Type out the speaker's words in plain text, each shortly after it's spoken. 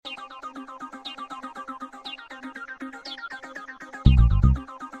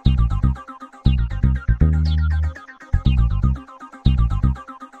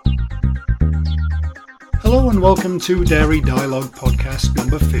and welcome to Dairy Dialogue podcast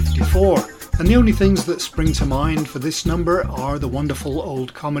number 54. And the only things that spring to mind for this number are the wonderful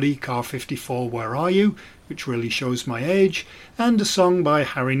old comedy Car 54 Where Are You?, which really shows my age, and a song by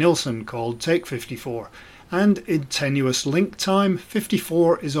Harry Nilsson called Take 54. And in tenuous link time,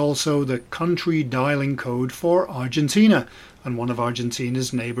 54 is also the country dialing code for Argentina, and one of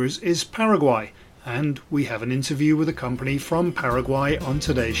Argentina's neighbours is Paraguay. And we have an interview with a company from Paraguay on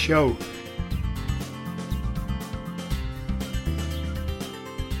today's show.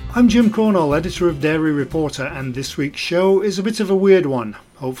 I'm Jim Cornell, editor of Dairy Reporter, and this week's show is a bit of a weird one.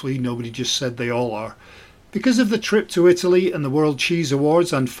 Hopefully nobody just said they all are. Because of the trip to Italy and the World Cheese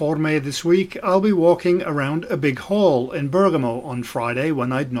Awards and Forme this week, I'll be walking around a big hall in Bergamo on Friday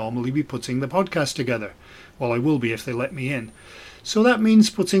when I'd normally be putting the podcast together. Well, I will be if they let me in. So that means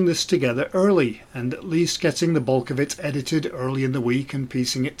putting this together early, and at least getting the bulk of it edited early in the week and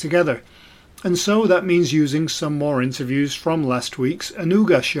piecing it together. And so that means using some more interviews from last week's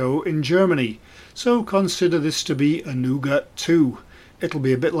Anuga show in Germany. So consider this to be Anuga 2. It'll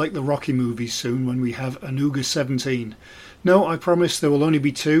be a bit like the Rocky movies soon when we have Anuga 17. No, I promise there will only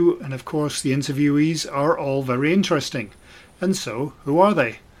be 2, and of course the interviewees are all very interesting. And so, who are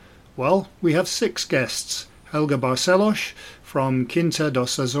they? Well, we have 6 guests. Helga Barcelos from Quinta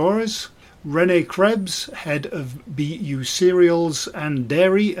dos Azores, René Krebs, head of BU Cereals and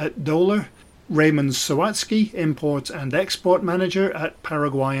Dairy at Döhler, Raymond Sawatsky, Import and Export Manager at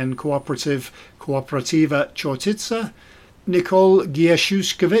Paraguayan cooperative Cooperativa Chortitza, Nicole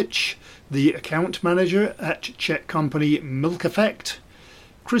Giashuskevich, the Account Manager at Czech company Milk Effect,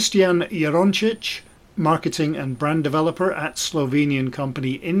 Christian Jaroncic, Marketing and Brand Developer at Slovenian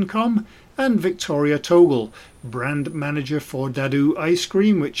company Incom, and Victoria Togel, Brand Manager for Dadu Ice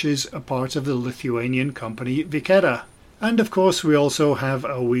Cream, which is a part of the Lithuanian company Vikera. And of course we also have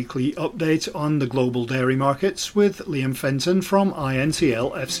a weekly update on the global dairy markets with Liam Fenton from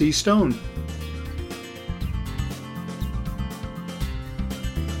INTL FC Stone.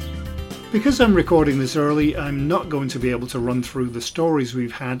 Because I'm recording this early, I'm not going to be able to run through the stories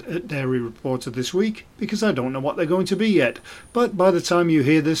we've had at Dairy Reporter this week, because I don't know what they're going to be yet. But by the time you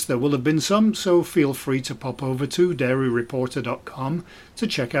hear this, there will have been some, so feel free to pop over to dairyreporter.com to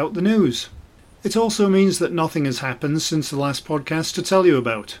check out the news. It also means that nothing has happened since the last podcast to tell you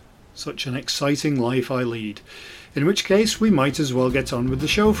about. Such an exciting life I lead. In which case, we might as well get on with the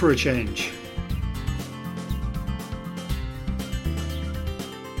show for a change.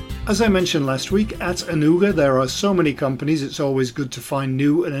 As I mentioned last week, at Anuga there are so many companies it's always good to find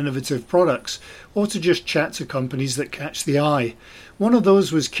new and innovative products, or to just chat to companies that catch the eye. One of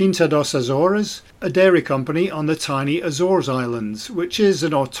those was Quinta dos Azores, a dairy company on the tiny Azores Islands, which is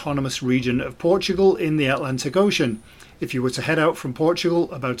an autonomous region of Portugal in the Atlantic Ocean. If you were to head out from Portugal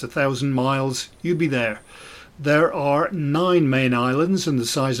about 1,000 miles, you'd be there. There are 9 main islands, and the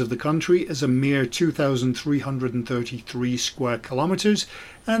size of the country is a mere 2,333 square kilometres,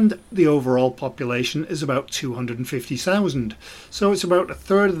 and the overall population is about 250,000. So it's about a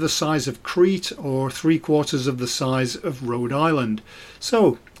third of the size of Crete or 3/4 of the size of Rhode Island.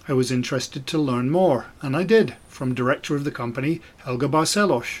 So I was interested to learn more, and I did, from director of the company, Helga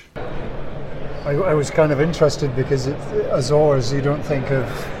Barcelos. I was kind of interested because Azores, you don't think of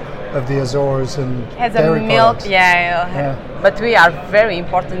the Azores and has dairy a milk, products. yeah. But we are very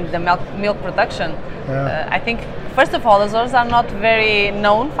important in the milk production. Yeah. I think, first of all, Azores are not very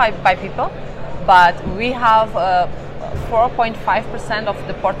known by people, but we have 4.5% of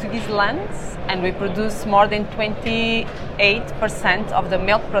the Portuguese lands, and we produce more than 28% of the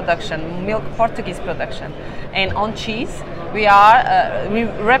milk Portuguese production. And on cheese, we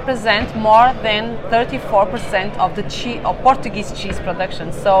represent more than 34% of the Portuguese cheese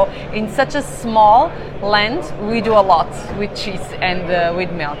production. So in such a small land, we do a lot with cheese and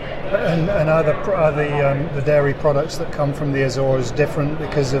with milk. And are the dairy products that come from the Azores different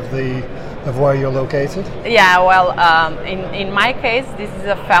because of where you're located? Yeah, well, in my case, this is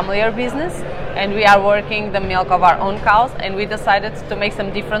a family business, and we are working the milk of our own cows, and we decided to make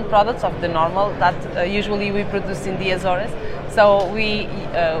some different products of the normal that usually we produce in the Azores. So we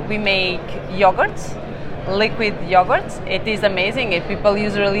make yogurts, liquid yogurts. It is amazing. People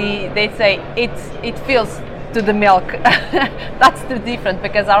usually they say it feels to the milk. That's the difference,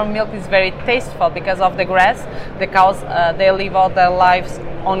 because our milk is very tasteful because of the grass. The cows they live all their lives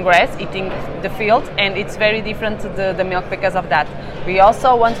on grass, eating the field, and it's very different to the milk because of that. We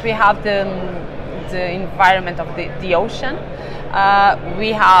also, once we have the environment of the ocean,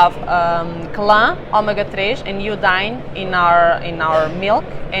 we have clan, omega-3 and iodine in our milk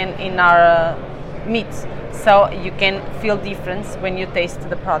and in our meat. so you can feel difference when you taste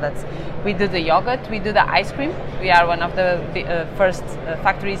the products. We do the yogurt, we do the ice cream. We are one of the first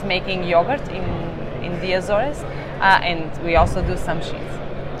factories making yogurt in the Azores, and we also do some cheese.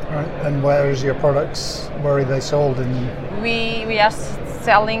 Right. And where is your products? Where are they sold? We are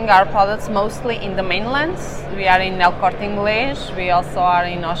selling our products mostly in the mainlands. We are in El Corte Inglés. We also are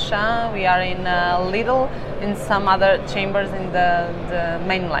in Auchan. We are in Lidl, in some other chambers in the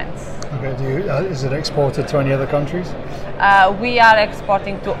mainlands. Okay. Is it exported to any other countries? We are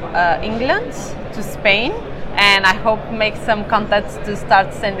exporting to England, to Spain, and I hope make some contacts to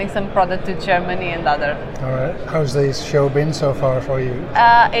start sending some product to Germany and other. All right. How's the show been so far for you?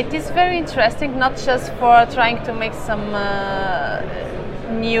 It is very interesting, not just for trying to make some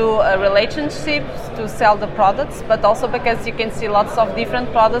new relationships to sell the products, but also because you can see lots of different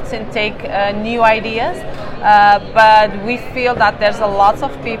products and take new ideas. But we feel that there's lots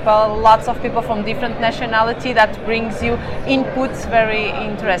of people from different nationality that brings you inputs very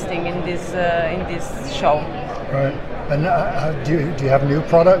interesting in this show. Right. And do you have new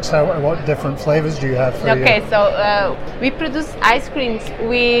products? What different flavors do you have? So we produce ice creams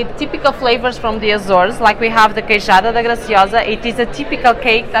with typical flavors from the Azores, like we have the Queijada da Graciosa. It is a typical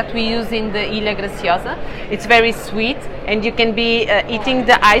cake that we use in the Ilha Graciosa. It's very sweet, and you can be eating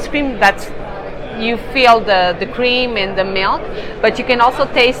the ice cream that you feel the cream and the milk, but you can also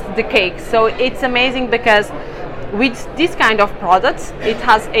taste the cake. So it's amazing because with this kind of products, it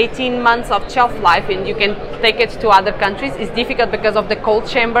has 18 months of shelf life, and you can take it to other countries. It's difficult because of the cold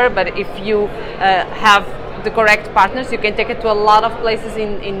chamber, but if you have the correct partners, you can take it to a lot of places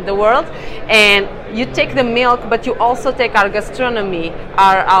in the world. And you take the milk, but you also take our gastronomy,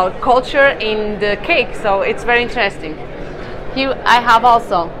 our culture in the cake. So it's very interesting. Here I have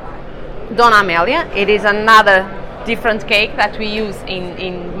also Dona Amélia. It is another different cake that we use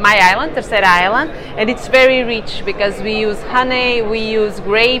in my island, Terceira Island, and it's very rich because we use honey, we use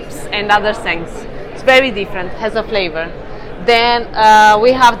grapes and other things. It's very different, has a flavor. Then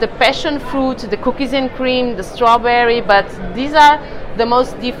we have the passion fruit, the cookies and cream, the strawberry, but these are the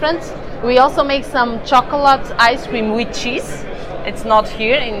most different. We also make some chocolate ice cream with cheese. It's not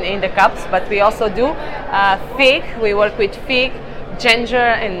here in the cups, but we also do fig. We work with fig, ginger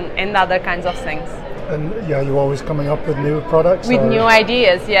and other kinds of things. And you're always coming up with new products? With new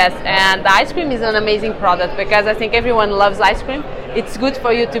ideas, yes. And the ice cream is an amazing product because I think everyone loves ice cream. It's good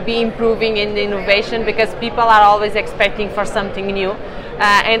for you to be improving in the innovation because people are always expecting for something new.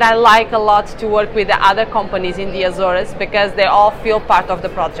 And I like a lot to work with the other companies in the Azores because they all feel part of the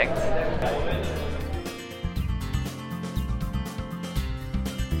project.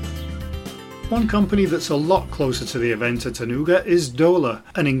 One company that's a lot closer to the event at Anuga is Dola,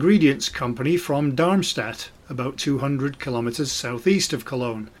 an ingredients company from Darmstadt, about 200 kilometers southeast of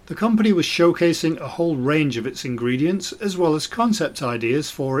Cologne. The company was showcasing a whole range of its ingredients as well as concept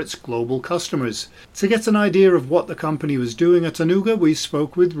ideas for its global customers. To get an idea of what the company was doing at Anuga, we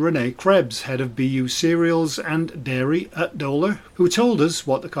spoke with René Krebs, head of BU Cereals and Dairy at Dola, who told us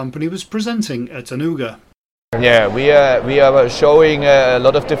what the company was presenting at Anuga. Yeah, we are showing a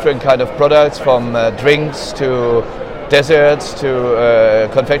lot of different kind of products, from drinks to desserts to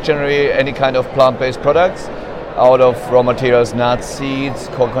confectionery, any kind of plant-based products out of raw materials, nuts, seeds,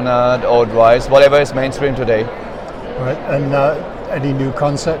 coconut, oat rice, whatever is mainstream today. Right, and any new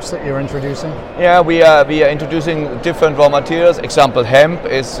concepts that you're introducing? Yeah, we are introducing different raw materials. Example, hemp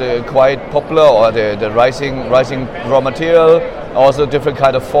is quite popular, or the rising raw material. Also different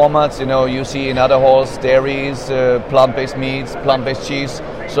kind of formats, you see in other halls, dairies, plant-based meats, plant-based cheese.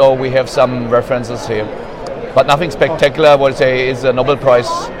 So we have some references here. But nothing spectacular, I would say, is a Nobel Prize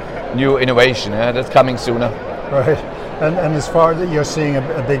new innovation. That's coming sooner. Right. And as far as you're seeing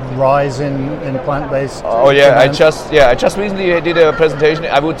a big rise in plant-based. Oh yeah, I just recently did a presentation.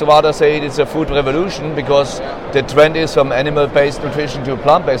 I would rather say it's a food revolution because the trend is from animal-based nutrition to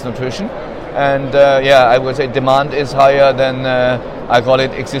plant-based nutrition. And I would say demand is higher than I call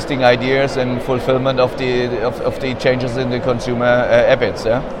it existing ideas and fulfillment of the changes in the consumer habits.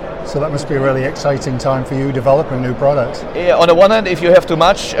 Yeah. So that must be a really exciting time for you developing new products. Yeah, on the one hand, if you have too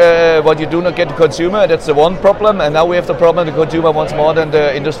much, what you do not get to consumer, that's the one problem. And now we have the problem the consumer wants more than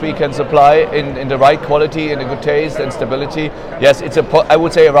the industry can supply in the right quality, in a good taste and stability. Yes, it's I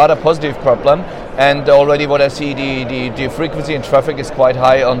would say a rather positive problem. And already what I see, the frequency and traffic is quite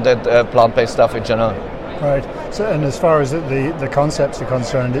high on that plant-based stuff in general. Right. So, and as far as the concepts are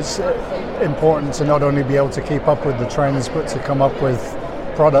concerned, it's important to not only be able to keep up with the trends, but to come up with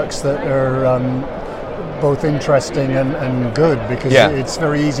products that are both interesting and good, because it's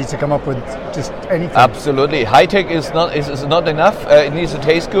very easy to come up with just anything. Absolutely, high tech is not enough. It needs to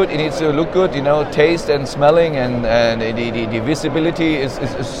taste good. It needs to look good. Taste and smelling and the visibility is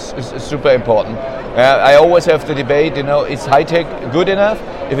super important. I always have the debate. Is high tech good enough?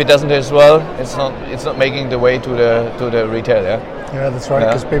 If it doesn't taste well, it's not making the way to the retail. Yeah, that's right.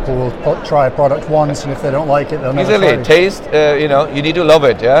 Because people will try a product once, and if they don't like it, they'll never try it. Taste. You need to love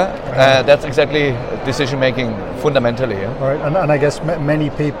it. That's exactly decision making fundamentally. Right, and I guess many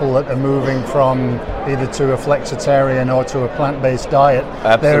people that are moving from either to a flexitarian or to a plant-based diet,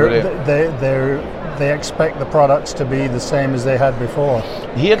 they expect the products to be the same as they had before.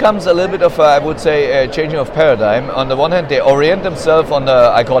 Here comes a little bit of, I would say, a changing of paradigm. On the one hand, they orient themselves on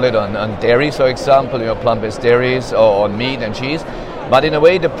I call it on dairy, for example, plant-based dairies or on meat and cheese. But in a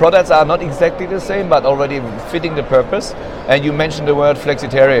way, the products are not exactly the same, but already fitting the purpose. And you mentioned the word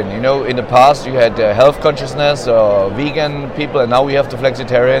flexitarian. In the past, you had health consciousness or vegan people, and now we have the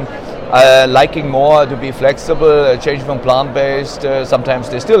flexitarian. Liking more to be flexible, change from plant-based. Sometimes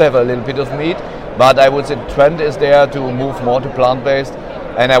they still have a little bit of meat, but I would say the trend is there to move more to plant-based.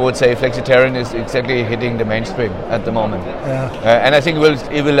 And I would say flexitarian is exactly hitting the mainstream at the moment. Yeah. And I think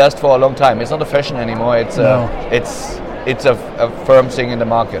it will last for a long time. It's not a fashion anymore. It's a firm thing in the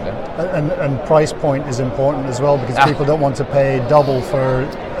market. And price point is important as well, because people don't want to pay double for...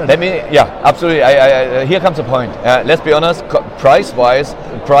 Absolutely. Here comes the point. Let's be honest, price-wise,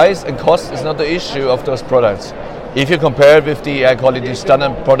 price and cost is not the issue of those products. If you compare it with I call it the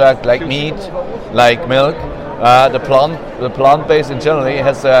standard product like meat, like milk, the plant-based in general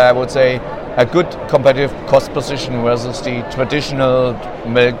has, I would say, a good competitive cost position versus the traditional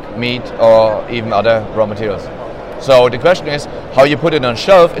milk, meat, or even other raw materials. So the question is, how you put it on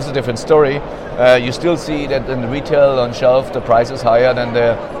shelf is a different story. You still see that in retail on shelf the price is higher than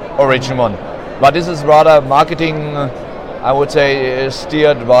the original one. But this is rather marketing, I would say,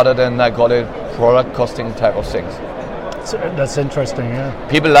 steered rather than, I call it, product costing type of things. That's interesting, yeah.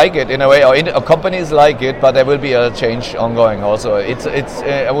 People like it in a way, or companies like it, but there will be a change ongoing also. It's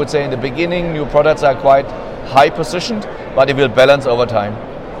I would say in the beginning, new products are quite high positioned, but it will balance over time.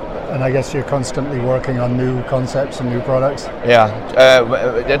 And I guess you're constantly working on new concepts and new products. Yeah,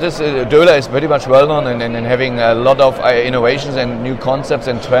 that is Döhler is pretty much well known in having a lot of innovations and new concepts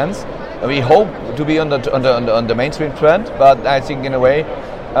and trends. We hope to be on the mainstream trend, but I think in a way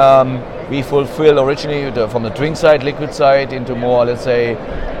we fulfill originally from the drink side, liquid side, into more, let's say,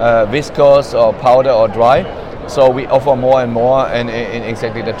 viscose or powder or dry. So we offer more and more in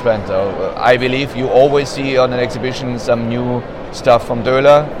exactly the trend. So I believe you always see on an exhibition some new stuff from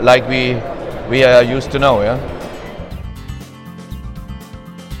Döhler, like we are used to know. Yeah.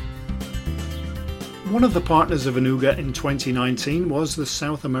 One of the partners of Anuga in 2019 was the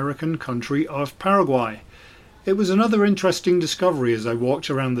South American country of Paraguay. It was another interesting discovery as I walked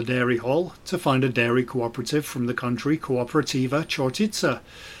around the dairy hall to find a dairy cooperative from the country, Cooperativa Chortitza.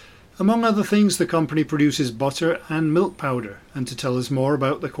 Among other things, the company produces butter and milk powder, and to tell us more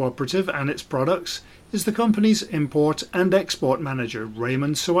about the cooperative and its products is the company's import and export manager,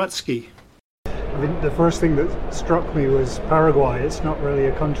 Raymond Sawatsky. The first thing that struck me was Paraguay. It's not really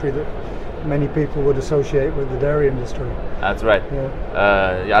a country that many people would associate with the dairy industry. That's right.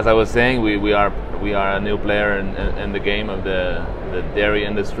 Yeah. As I was saying, we are a new player in the game of the dairy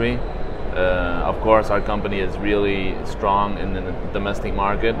industry. Of course, our company is really strong in the domestic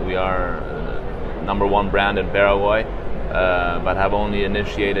market. We are number one brand in Paraguay, but have only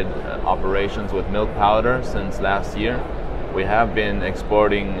initiated operations with milk powder since last year. We have been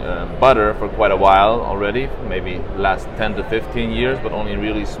exporting butter for quite a while already, maybe the last 10 to 15 years, but only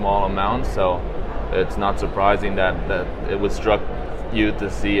really small amounts. So it's not surprising that it would struck you to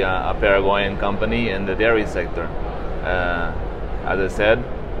see a Paraguayan company in the dairy sector. As I said,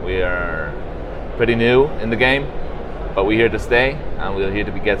 we are pretty new in the game, but we're here to stay, and we're here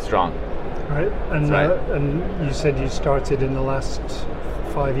to get strong. Right. And you said you started in the last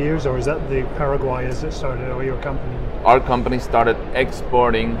 5 years, or is that the Paraguay as it started, or your company? Our company started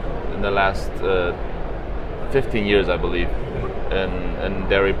exporting in the last 15 years, I believe, in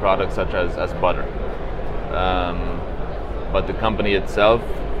dairy products such as butter. But the company itself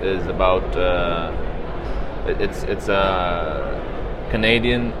is about it's a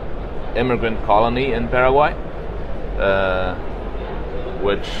Canadian immigrant colony in Paraguay,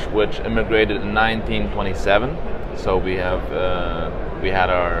 which immigrated in 1927. So we had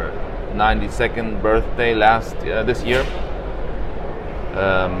our 92nd birthday this year.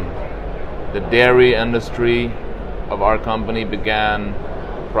 The dairy industry of our company began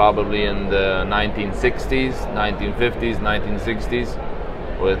probably in the 1960s, 1950s, 1960s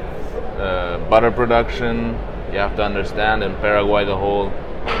with butter production. You have to understand, in Paraguay the whole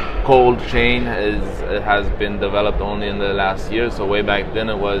cold chain has been developed only in the last year. So way back then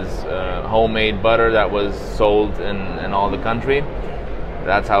it was homemade butter that was sold in all the country.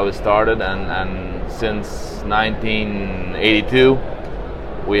 That's how it started, and since 1982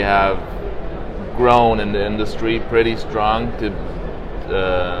 we have grown in the industry pretty strong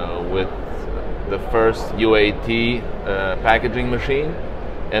with the first UAT packaging machine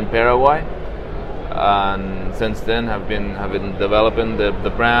in Paraguay. And since then have been developing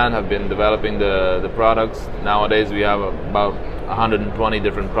the brand, have been developing the products. Nowadays we have about 120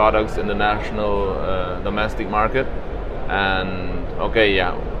 different products in the national domestic market. And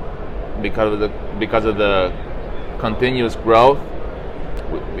because of the continuous growth,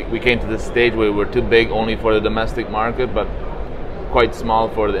 we came to this stage where we were too big only for the domestic market, but quite small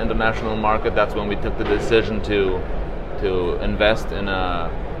for the international market. That's when we took the decision to invest in a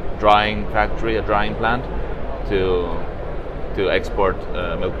drying factory, a drying plant, to export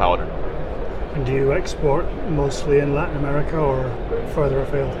milk powder. And do you export mostly in Latin America or further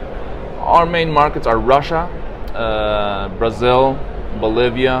afield? Our main markets are Russia, Brazil,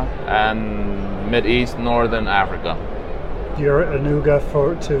 Bolivia, and Mid-East, Northern Africa. You're at Anuga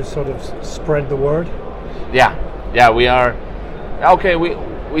to sort of spread the word? Yeah, we are. Okay,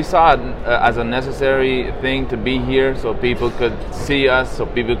 we saw it as a necessary thing to be here, so people could see us, so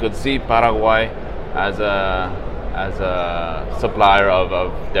people could see Paraguay as a supplier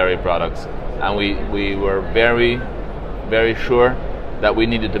of dairy products, and we were very, very sure that we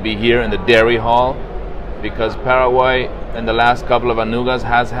needed to be here in the dairy hall, because Paraguay in the last couple of Anugas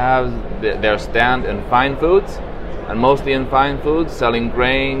has their stand in fine foods, and mostly in fine foods, selling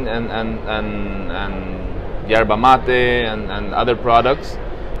grain and yerba mate and other products.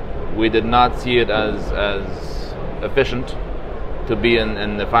 We did not see it as efficient to be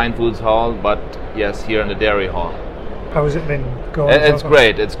in the fine foods hall, but yes, here in the dairy hall. How has it been going? It's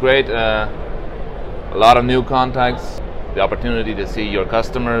great. It's great. A lot of new contacts, the opportunity to see your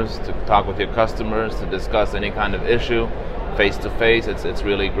customers, to talk with your customers, to discuss any kind of issue face to face. It's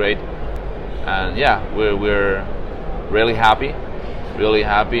really great, and yeah, we're really happy,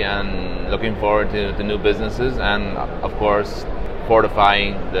 and looking forward to new businesses, and of course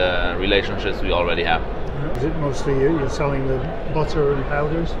fortifying the relationships we already have. Is it mostly you're selling the butter and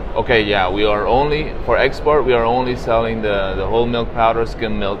powders? Okay, yeah, we are only, for export, we are only selling the whole milk powder,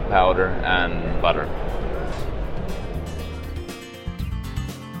 skim milk powder, and butter.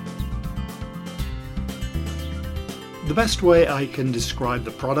 The best way I can describe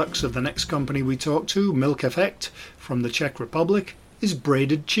the products of the next company we talk to, Milk Effect, from the Czech Republic, is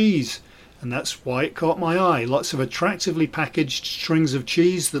braided cheese. And that's why it caught my eye. Lots of attractively packaged strings of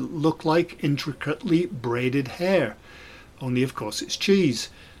cheese that look like intricately braided hair. Only of course it's cheese.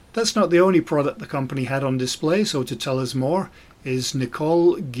 That's not the only product the company had on display, so to tell us more is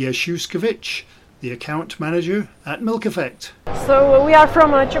Nicole Giashuskevich, the account manager at Milk Effect. So we are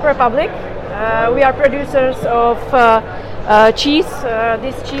from Czech Republic. We are producers of cheese.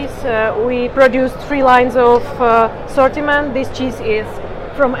 This cheese, we produced 3 lines of assortment. This cheese is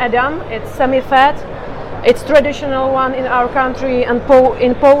from Edam. It's semi-fat. It's traditional one in our country and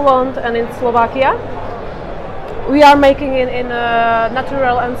in Poland and in Slovakia. We are making it in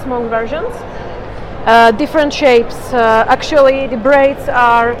natural and smoked versions. Different shapes. Actually, the braids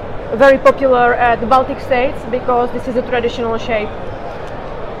are very popular at the Baltic states because this is a traditional shape.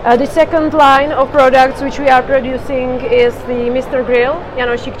 The second line of products which we are producing is the Mr. Grill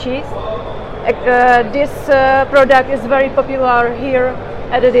Janosik cheese. This product is very popular here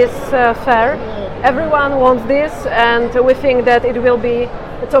at this fair. Everyone wants this, and we think that it will be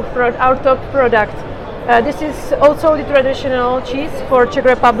our top product. This is also the traditional cheese for Czech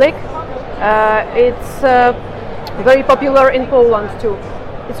Republic. It's very popular in Poland too.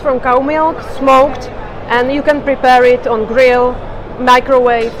 It's from cow milk, smoked, and you can prepare it on grill,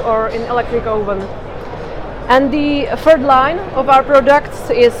 microwave, or in electric oven. And the third line of our products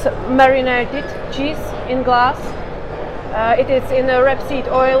is marinated cheese in glass. It is in a rapeseed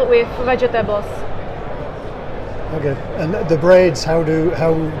oil with vegetables. Okay, and the braids, how do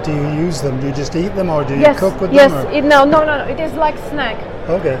you use them? Do you just eat them, or do you cook with them? Yes, no. It is like snack.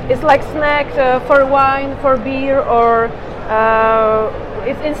 Okay. It's like snack for wine, for beer, or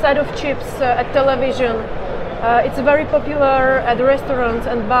it's instead of chips at television. It's very popular at restaurants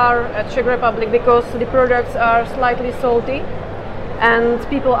and bar at Czech Republic because the products are slightly salty and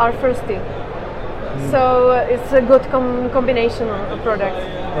people are thirsty. So it's a good combination of products.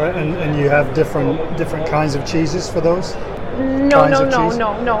 Right, and you have different kinds of cheeses for those? kinds of cheese?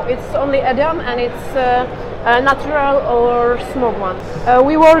 No. It's only Edam, and it's natural or smoked one.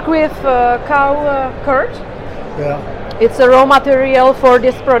 We work with cow curd. Yeah. It's a raw material for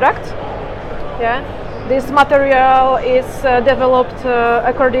this product. Yeah. This material is developed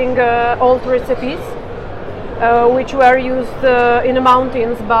according old recipes, which were used in the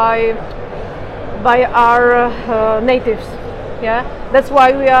mountains by our natives. Yeah, that's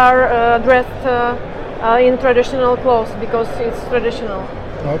why we are dressed in traditional clothes, because it's traditional.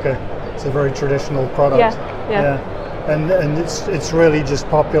 Okay, it's a very traditional product. Yeah. And it's really just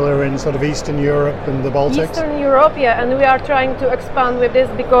popular in sort of Eastern Europe and the Baltics. Eastern Europe, yeah, and we are trying to expand with this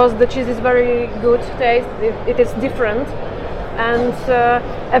because the cheese is very good taste. It is different, and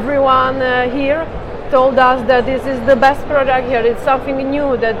everyone here told us that this is the best product here. It's something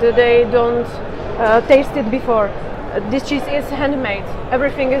new that they don't tasted before. This cheese is handmade.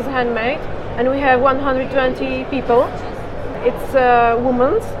 Everything is handmade, and we have 120 people. It's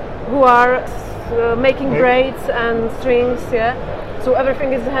women who are making braids and strings. Yeah, so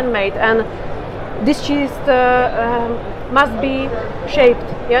everything is handmade, and this cheese must be shaped.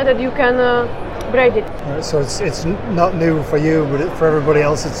 Yeah, that you can braid it. Right, so it's not new for you, but for everybody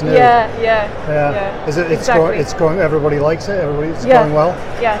else, it's new. Yeah. Is it? Exactly. It's going. Everybody likes it. It's going well.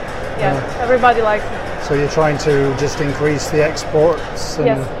 Yeah. Everybody likes it. So you're trying to just increase the exports.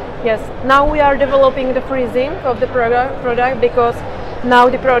 Yes. Now we are developing the freezing of the product because now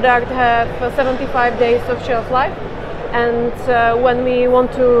the product have 75 days of shelf life, and when we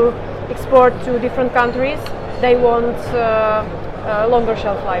want to export to different countries, they want longer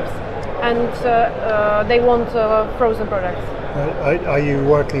shelf lives, and they want frozen products. Are you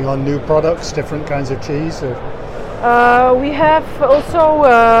working on new products, different kinds of cheese? Or? We have also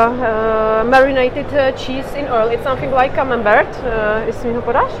marinated cheese in oil. It's something like camembert. Jestli mi ho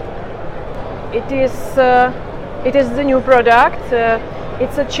podáš? It is the new product.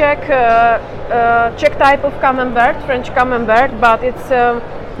 It's a Czech type of camembert, French camembert, but it's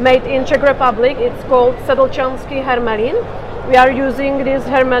made in Czech Republic. It's called Sedlčanský hermelín. We are using this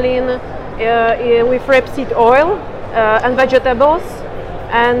hermelín with rapeseed oil and vegetables,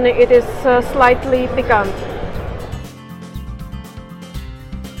 and it is slightly piquant.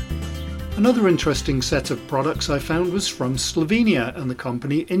 Another interesting set of products I found was from Slovenia and the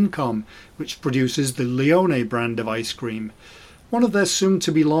company Incom, which produces the Leone brand of ice cream. One of their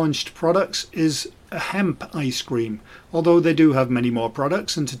soon-to-be launched products is a hemp ice cream, although they do have many more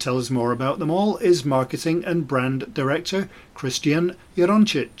products, and to tell us more about them all is Marketing and Brand Director Christian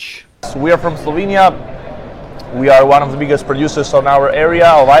Jeroncic. We are from Slovenia. We are one of the biggest producers in our area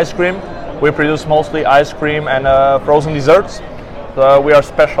of ice cream. We produce mostly ice cream and frozen desserts. We are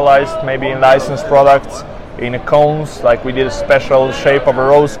specialized maybe in licensed products, in cones, like we did a special shape of a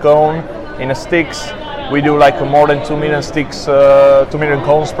rose cone, in sticks. We do like more than 2 million sticks, 2 million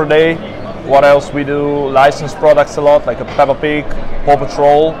cones per day. What else? We do licensed products a lot, like a Peppa Pig, Paw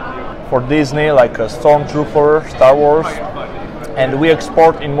Patrol, for Disney, like a Stormtrooper, Star Wars. And we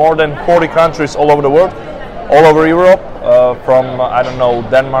export in more than 40 countries all over the world, all over Europe, from, I don't know,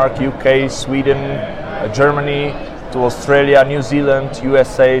 Denmark, UK, Sweden, Germany, to Australia, New Zealand,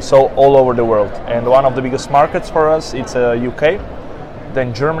 USA, so all over the world. And one of the biggest markets for us, it's UK,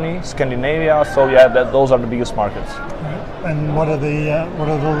 then Germany, Scandinavia. So yeah, those are the biggest markets. And what are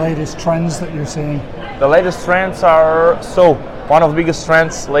the latest trends that you're seeing? The latest trends are, one of the biggest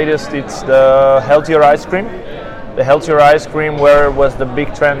trends, it's the healthier ice cream. The healthier ice cream, where was the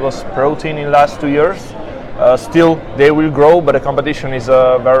big trend was protein in the last 2 years. Still, they will grow, but the competition is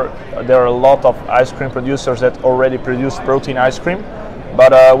there are a lot of ice cream producers that already produce protein ice cream.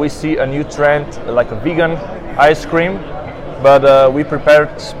 But we see a new trend, like a vegan ice cream. But we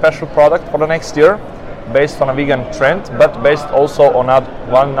prepared special product for the next year, based on a vegan trend, but based also on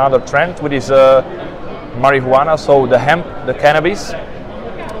one other trend, which is marijuana, so the hemp, the cannabis,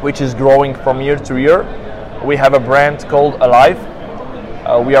 which is growing from year to year. We have a brand called Alive.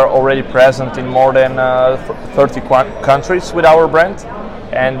 We are already present in more than 30 countries with our brand,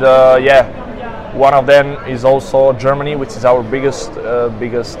 and one of them is also Germany, which is our biggest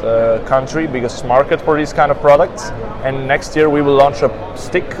country, biggest market for these kind of products. And next year we will launch a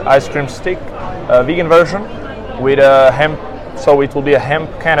ice cream stick, a vegan version with a hemp. So it will be a hemp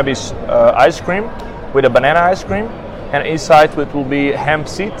cannabis ice cream with a banana ice cream, and inside it will be hemp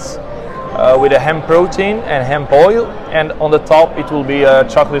seeds. With a hemp protein and hemp oil, and on the top it will be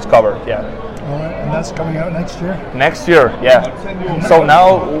chocolate covered. Yeah. All right, and that's coming out next year. Next year, yeah. So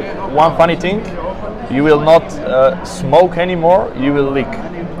now, one funny thing, you will not smoke anymore. You will lick.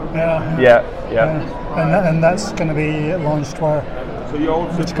 Yeah. Yeah. And that's going to be launched where?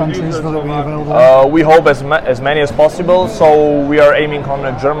 Which countries will it be available? We hope as many as possible. So we are aiming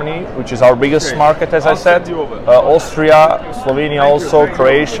on Germany, which is our biggest market, as I said. Austria, Slovenia, also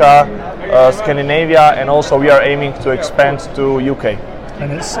Croatia, Scandinavia, and also we are aiming to expand to UK.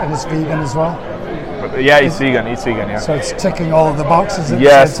 And it's vegan as well. Yeah, it's vegan. Yeah. So it's ticking all of the boxes.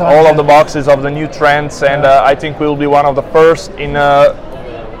 Yes, all of the boxes of the new trends, and I think we'll be one of the first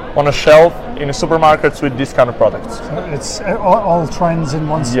on a shelf in the supermarkets with this kind of products. So it's all trends in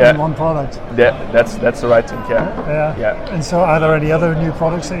one product. Yeah, that's the right thing. Yeah. And so, are there any other new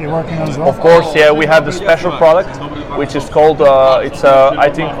products that you're working on as well? Of course, yeah. We have the special product, which is called. I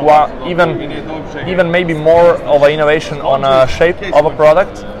think even maybe more of an innovation on a shape of a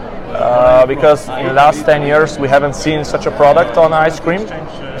product. Because in the last 10 years we haven't seen such a product on ice cream,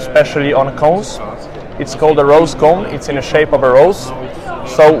 especially on cones. It's called a rose cone. It's in the shape of a rose.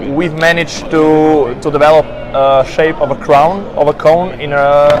 So we've managed to develop a shape of a crown of a cone in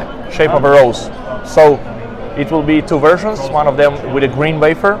a shape of a rose. So it will be two versions. One of them with a green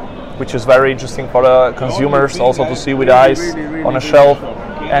wafer, which is very interesting for the consumers also to see with eyes on a shelf.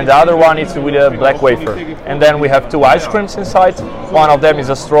 And the other one is with a black wafer. And then we have two ice creams inside. One of them is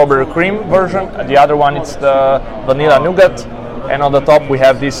a strawberry cream version. The other one is the vanilla nougat. And on the top we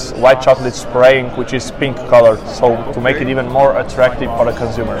have this white chocolate spraying, which is pink colored, so to make it even more attractive for the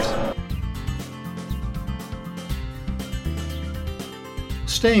consumers.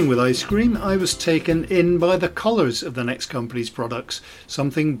 Staying with ice cream, I was taken in by the colours of the next company's products,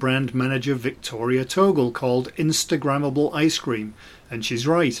 something brand manager Victoria Togel called Instagrammable ice cream. And she's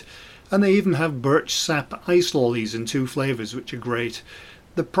right. And they even have birch sap ice lollies in 2 flavours, which are great.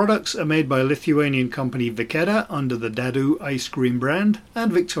 The products are made by Lithuanian company Vikeda under the Dadu ice cream brand,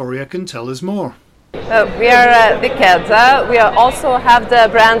 and Victoria can tell us more. We are Vikeda. We also have the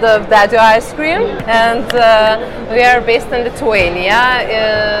brand of Dadu ice cream, and we are based in Lithuania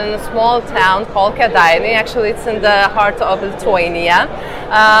in a small town called Kėdainiai. Actually, it's in the heart of Lithuania.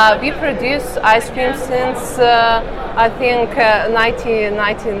 We produce ice cream since I think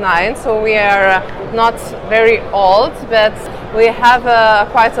 1999, so we are not very old, but we have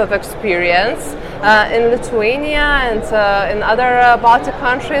quite of experience. In Lithuania and in other Baltic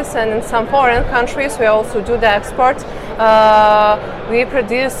countries and in some foreign countries we also do the export. We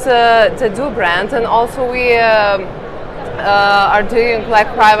produce the Dadu brand, and also we are doing like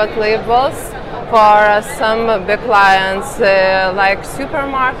private labels for some big clients like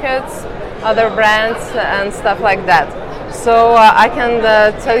supermarkets, other brands and stuff like that. So I can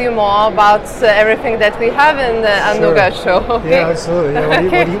tell you more about everything that we have in the Anuga show. Okay? Yeah, absolutely.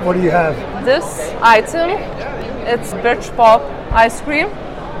 Yeah, what do you have? This item, it's birch pop ice cream.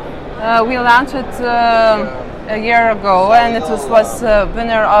 We launched it a year ago, and it was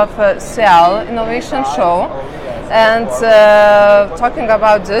winner of SEAL Innovation Show. And talking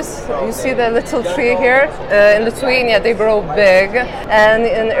about this, you see the little tree here. In Lithuania they grow big, and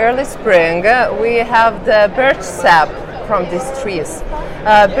in early spring we have the birch sap from these trees.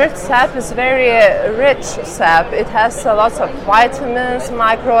 Birch sap is very rich sap. It has lots of vitamins,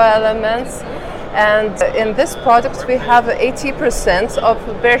 microelements, and in this product we have 80% of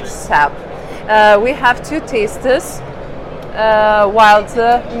birch sap. We have 2 tastes, wild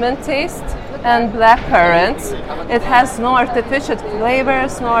mint taste and black currant. It has no artificial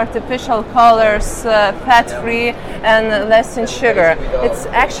flavors, no artificial colors, fat-free and less in sugar. It's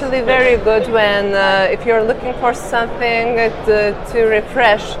actually very good when if you're looking for something to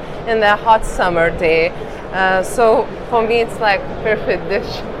refresh in the hot summer day. So for me it's like perfect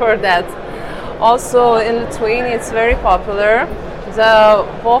dish for that. Also in Lithuania it's very popular. The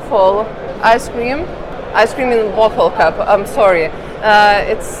waffle ice cream in waffle cup. I'm sorry.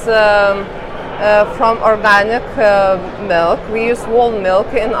 It's from organic milk. We use whole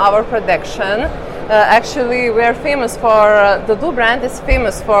milk in our production. Actually, we are famous for the Dadu brand is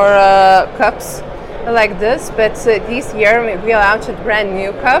famous for cups like this, but this year we launched a brand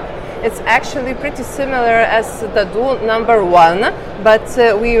new cup. It's actually pretty similar as the Dadu number 1,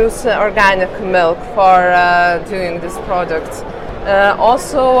 but we use organic milk for doing this product.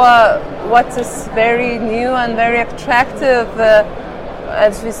 Also, what is very new and very attractive,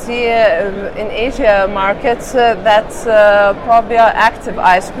 as we see in Asia markets, that's probia active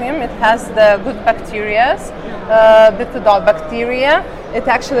ice cream. It has the good bacteria, bifidobacteria. It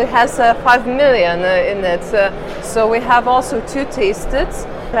actually has 5 million in it. So we have also 2 tastes,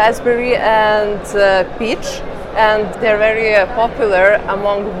 raspberry and peach. And they're very popular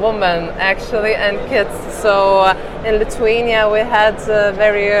among women actually and kids. So in Lithuania we had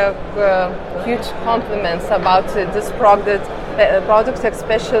very huge compliments about this product products,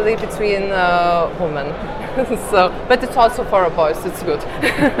 especially between women. So, but it's also for boys. It's good.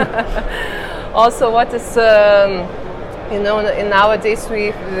 Also, what is in nowadays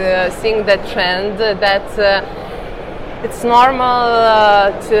we seeing the trend that it's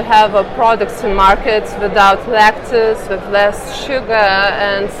normal to have products in markets without lactose, with less sugar,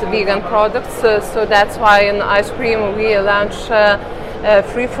 and vegan products. So that's why in ice cream we launched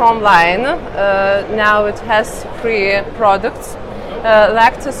Free From line. Now it has 3 products,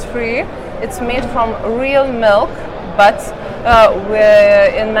 lactose free. It's made from real milk, but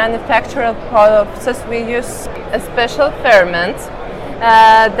in manufacturing process we use a special ferment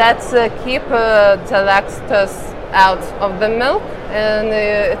that keep the lactose out of the milk, and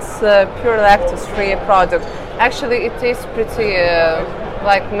it's a pure lactose-free product. Actually, it tastes pretty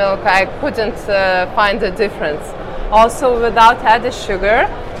like milk. I couldn't find the difference. Also, without added sugar,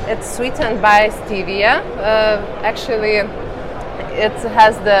 it's sweetened by stevia. Actually, it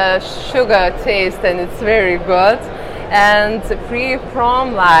has the sugar taste, and it's very good. And Free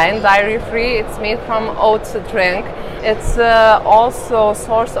From line, dairy-free, it's made from oat drink. It's also a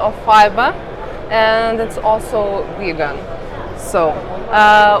source of fiber, and it's also vegan. So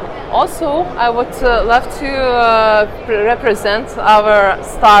also I would love to represent our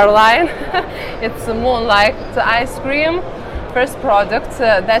star line. It's Moonlight ice cream. First product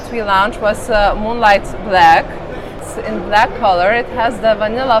that we launched was Moonlight Black. It's in black color. It has the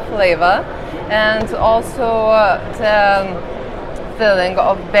vanilla flavor and also the filling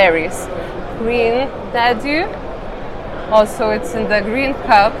of berries. Green Daddy. Also, it's in the green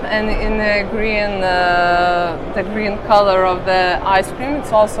cup and in the green color of the ice cream.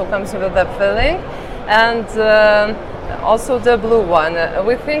 It also comes with the filling, and also the blue one.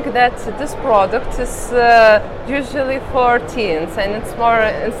 We think that this product is usually for teens, and it's more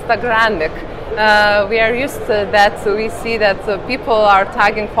Instagramic. We are used to that. We see that people are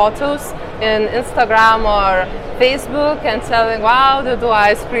tagging photos in Instagram or Facebook and telling, wow, the blue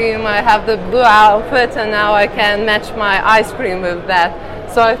ice cream, I have the blue outfit and now I can match my ice cream with that.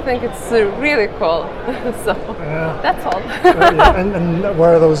 So I think it's really cool. So that's all. And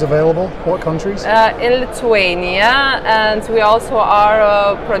where are those available? What countries? In Lithuania, and we also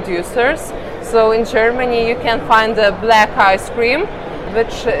are producers. So in Germany you can find the black ice cream,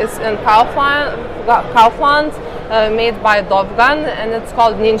 which is in Kaufland, made by Dovgan, and it's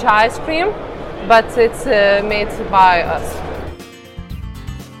called Ninja ice cream, but it's made by us.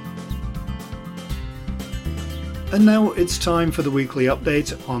 And now it's time for the weekly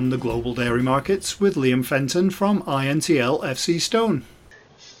update on the global dairy markets with Liam Fenton from INTL FC Stone.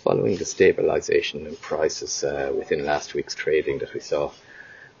 Following the stabilisation in prices within last week's trading that we saw,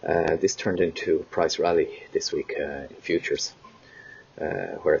 this turned into a price rally this week in futures,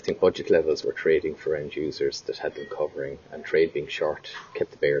 where I think budget levels were trading for end users that had been covering, and trade being short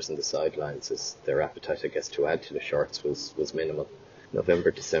kept the bears on the sidelines as their appetite, I guess, to add to the shorts was minimal.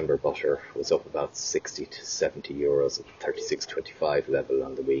 November-December butter was up about 60 to 70 euros at the 36.25 level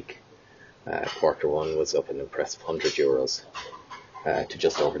on the week. Quarter one was up an impressive 100 euros to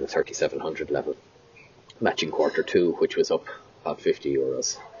just over the 3700 level, matching quarter two, which was up about 50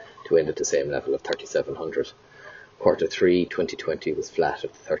 euros to end at the same level of 3700. Quarter 3 2020 was flat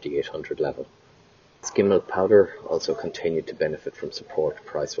at the 3800 level. Skim milk powder also continued to benefit from support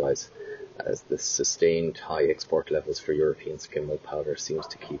price-wise, as the sustained high export levels for European skim milk powder seems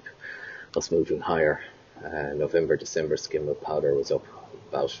to keep us moving higher. November-December skim milk powder was up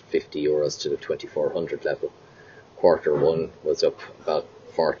about 50 euros to the 2400 level. Quarter 1 was up about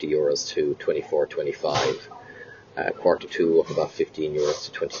 40 euros to 24.25. Quarter 2 up about 15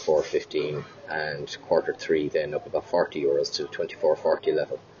 euros to 24.15, and quarter 3 then up about 40 euros to the 24.40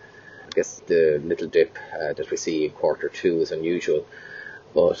 level. I guess the little dip that we see in quarter 2 is unusual,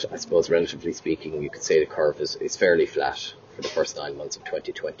 but I suppose relatively speaking you could say the curve is fairly flat for the first 9 months of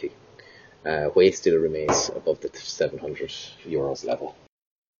 2020. Whey still remains above the 700 euros level.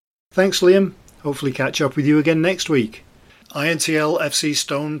 Thanks, Liam. Hopefully catch up with you again next week. INTL FC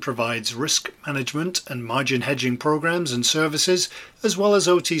Stone provides risk management and margin hedging programs and services, as well as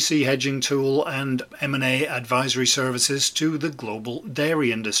OTC hedging tool and M&A advisory services to the global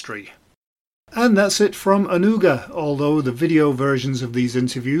dairy industry. And that's it from Anuga, although the video versions of these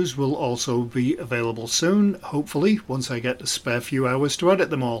interviews will also be available soon, hopefully, once I get a spare few hours to edit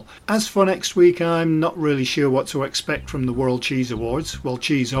them all. As for next week, I'm not really sure what to expect from the World Cheese Awards. Well,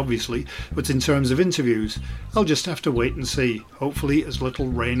 cheese obviously, but in terms of interviews, I'll just have to wait and see. Hopefully as little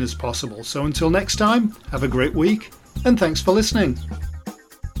rain as possible. So until next time, have a great week, and thanks for listening.